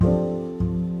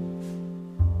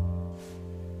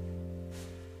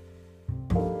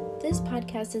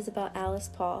podcast is about Alice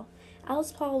Paul.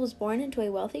 Alice Paul was born into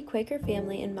a wealthy Quaker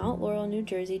family in Mount Laurel, New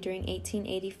Jersey during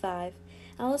 1885.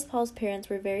 Alice Paul's parents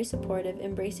were very supportive,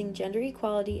 embracing gender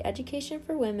equality, education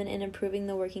for women, and improving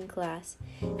the working class.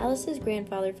 Alice's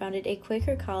grandfather founded a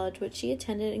Quaker college which she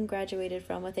attended and graduated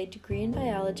from with a degree in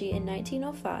biology in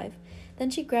 1905. Then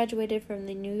she graduated from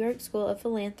the New York School of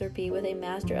Philanthropy with a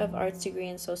Master of Arts degree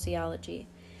in sociology.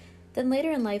 Then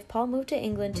later in life, Paul moved to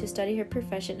England to study her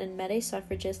profession and met a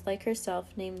suffragist like herself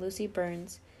named Lucy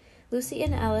Burns. Lucy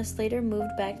and Alice later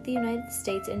moved back to the United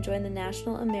States and joined the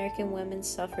National American Women's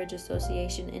Suffrage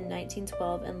Association in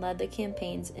 1912 and led the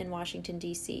campaigns in Washington,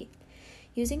 D.C.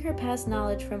 Using her past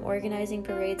knowledge from organizing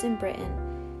parades in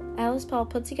Britain, Alice Paul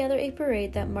put together a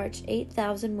parade that marched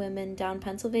 8,000 women down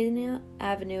Pennsylvania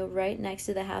Avenue right next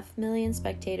to the 500,000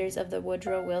 spectators of the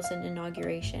Woodrow Wilson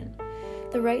inauguration.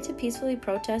 The right to peacefully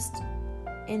protest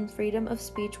and freedom of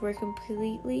speech were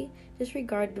completely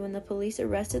disregarded when the police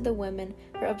arrested the women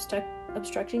for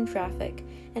obstructing traffic,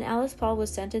 and Alice Paul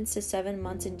was sentenced to 7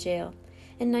 months in jail.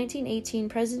 In 1918,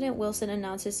 President Wilson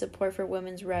announced his support for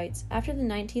women's rights. After the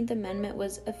 19th Amendment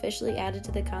was officially added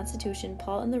to the Constitution,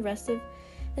 Paul and the rest of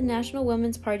the National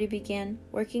Women's Party began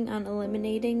working on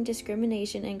eliminating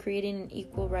discrimination and creating an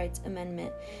Equal Rights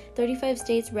Amendment. 35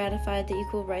 states ratified the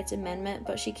Equal Rights Amendment,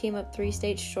 but she came up 3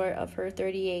 states short of her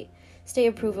 38-state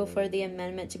approval for the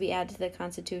amendment to be added to the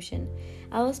Constitution.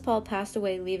 Alice Paul passed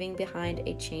away, leaving behind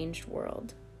a changed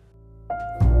world.